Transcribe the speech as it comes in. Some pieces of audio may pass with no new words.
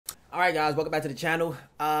Alright guys, welcome back to the channel.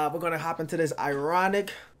 We're gonna hop into this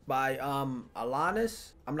Ironic by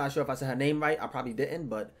Alanis. I'm not sure if I said her name right. I probably didn't,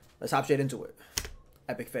 but let's hop straight into it.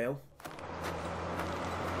 Epic fail.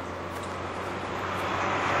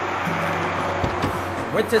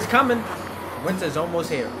 Winter's coming. Winter's almost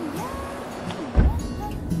here.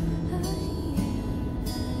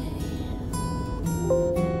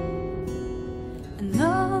 An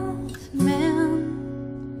old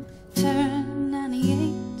man turned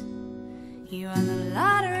 98. He won the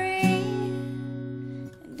lottery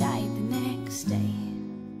and died the next day.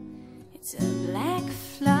 It's a black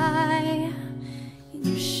fly in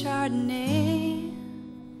your Chardonnay.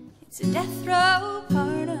 It's a death row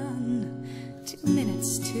pardon, 2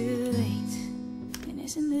 minutes too late. And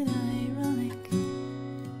isn't it ironic?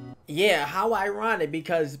 Yeah, how ironic,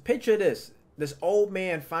 because picture this. This old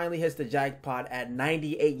man finally hits the jackpot at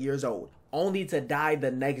 98 years old, only to die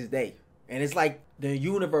the next day. And it's like the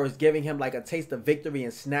universe giving him like a taste of victory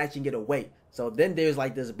and snatching it away. So then there's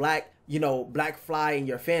like this black fly in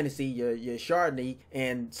your fantasy, your Chardonnay,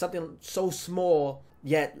 and something so small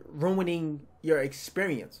yet ruining your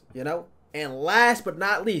experience, And last but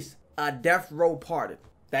not least, a death row pardon.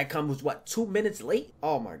 That comes, what, 2 minutes late?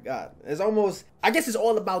 Oh my God. It's almost, I guess it's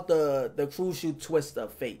all about the crucial twist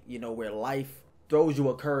of fate, where life throws you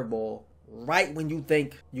a curveball right when you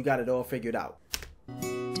think you got it all figured out.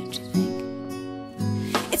 Don't you think?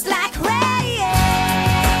 It's like rain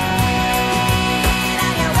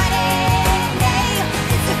on your wedding day.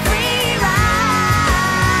 It's a free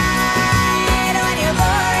ride when you've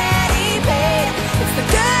already paid. It's the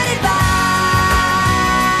good advice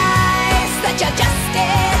that you just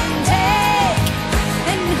didn't take.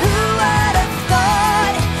 And who would have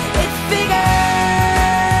thought it figures?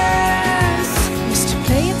 Used to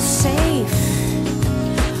play it safe,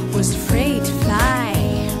 was afraid to fly.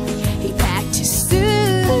 He packed his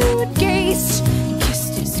suitcase,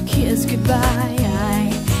 kissed his kids goodbye.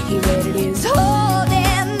 He waited his whole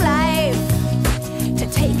damn life to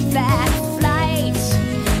take that flight.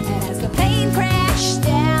 And as the plane crashed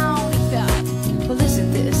down, he thought, well,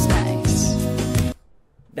 isn't this nice?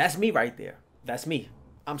 That's me right there. That's me.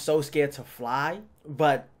 I'm so scared to fly.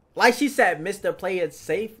 But like she said, Mr. Play It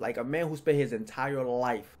Safe, like a man who spent his entire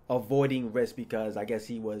life avoiding risk because I guess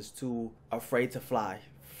he was too afraid to fly.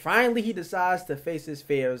 Finally, he decides to face his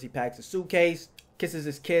fears. He packs a suitcase, kisses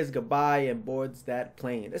his kids goodbye, and boards that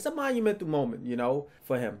plane. It's a monumental moment,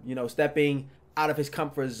 for him. Stepping out of his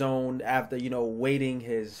comfort zone after, waiting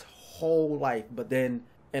his whole life. But then,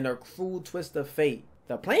 in a cruel twist of fate,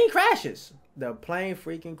 the plane crashes. The plane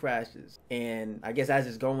freaking crashes. And I guess as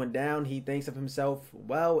it's going down, he thinks of himself,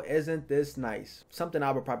 well, isn't this nice? Something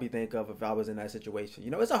I would probably think of if I was in that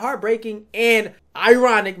situation. It's a heartbreaking and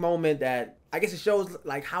ironic moment that I guess it shows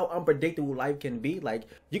like how unpredictable life can be. Like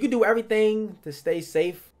you can do everything to stay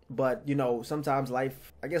safe, but sometimes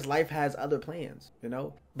life has other plans,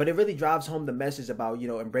 But it really drives home the message about,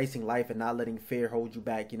 embracing life and not letting fear hold you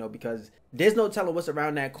back, because there's no telling what's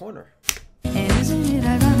around that corner. And isn't it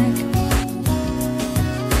ironic?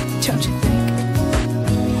 Don't you think?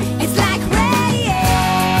 It's like rain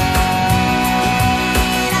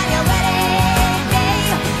on your wedding day.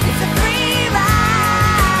 It's a free ride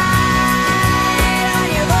when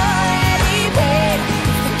you've already paid.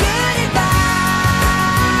 It's the good advice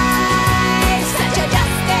that you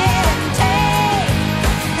just didn't take.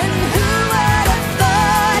 And who would have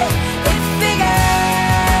thought it figures?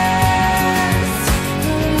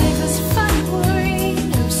 Life is fun for you,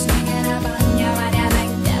 sneaking up on you when you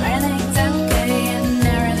think everything's okay and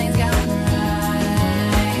everything's going right.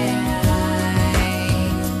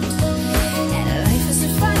 And life is a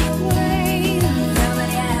funny way,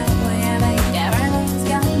 coming out when you think everything's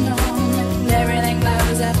going wrong and everything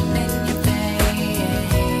blows up in your face.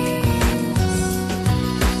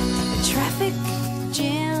 The traffic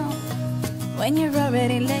jam when you're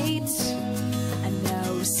already late. A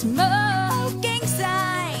no smoking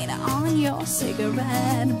sign on your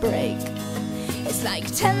cigarette break. It's like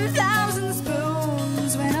 10,000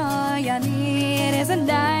 spoons when all you need is a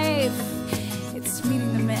knife. It's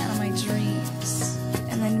meeting the man of my dreams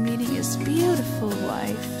and then meeting his beautiful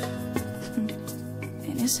wife.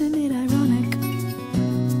 And isn't it ironic?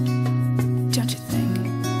 Don't you think?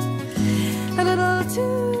 A little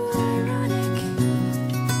too ironic.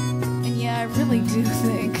 And yeah, I really do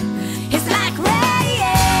think it's like rain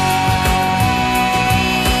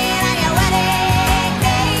on your wedding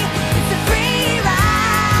day. It's a free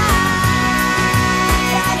ride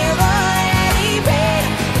when you've already paid.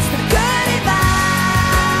 It's the good advice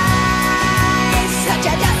that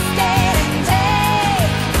you just didn't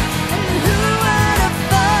take. And who would have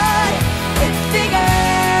thought it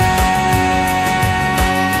figured?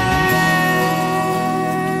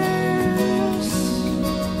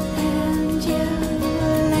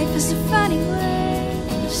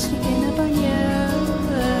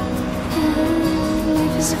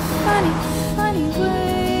 funny, funny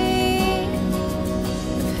way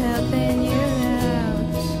of helping you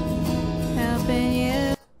out, helping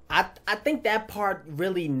you. I think that part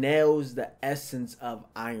really nails the essence of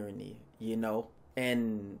irony, you know,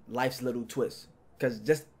 and life's little twists. Because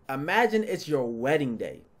just imagine it's your wedding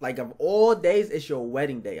day. Like, of all days, it's your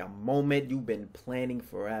wedding day, a moment you've been planning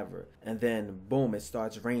forever. And then, boom, it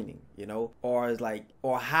starts raining, you know? Or it's like,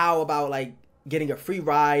 or how about like getting a free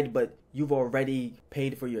ride, but you've already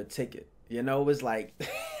paid for your ticket? You know, it's like,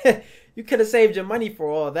 you could have saved your money for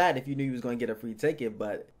all that if you knew you was going to get a free ticket.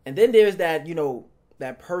 But, and then there's that, you know,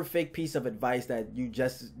 that perfect piece of advice that you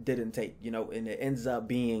just didn't take, you know, and it ends up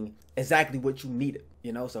being exactly what you needed,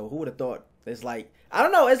 you know? So who would have thought? It's like, I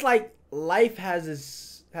don't know, it's like life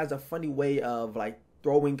has a funny way of like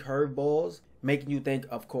throwing curveballs, making you think,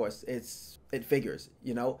 of course, it figures,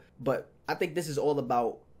 you know? But I think this is all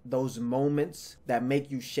about those moments that make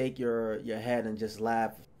you shake your head and just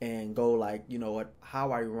laugh and go like, you know what,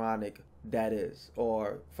 how ironic that is.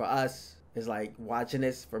 Or for us, it's like watching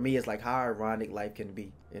this, for me, it's like how ironic life can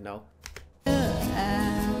be, you know?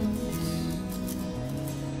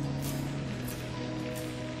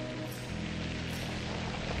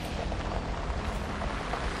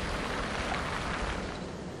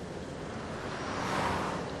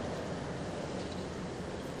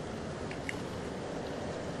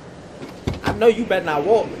 I know you better not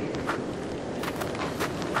walk.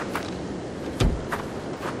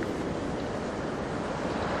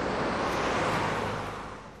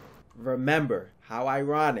 Remember, how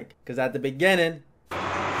ironic, because at the beginning,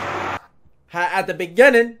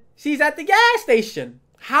 she's at the gas station.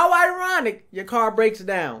 How ironic, your car breaks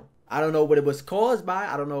down. I don't know what it was caused by.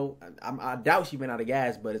 I don't know. I doubt she ran out of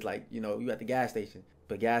gas, but it's like, you know, you at the gas station,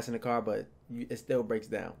 put gas in the car, but it still breaks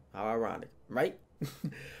down. How ironic, right?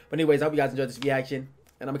 But anyways, I hope you guys enjoyed this reaction,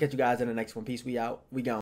 and I'm going to catch you guys in the next one. Peace, we out. We gone.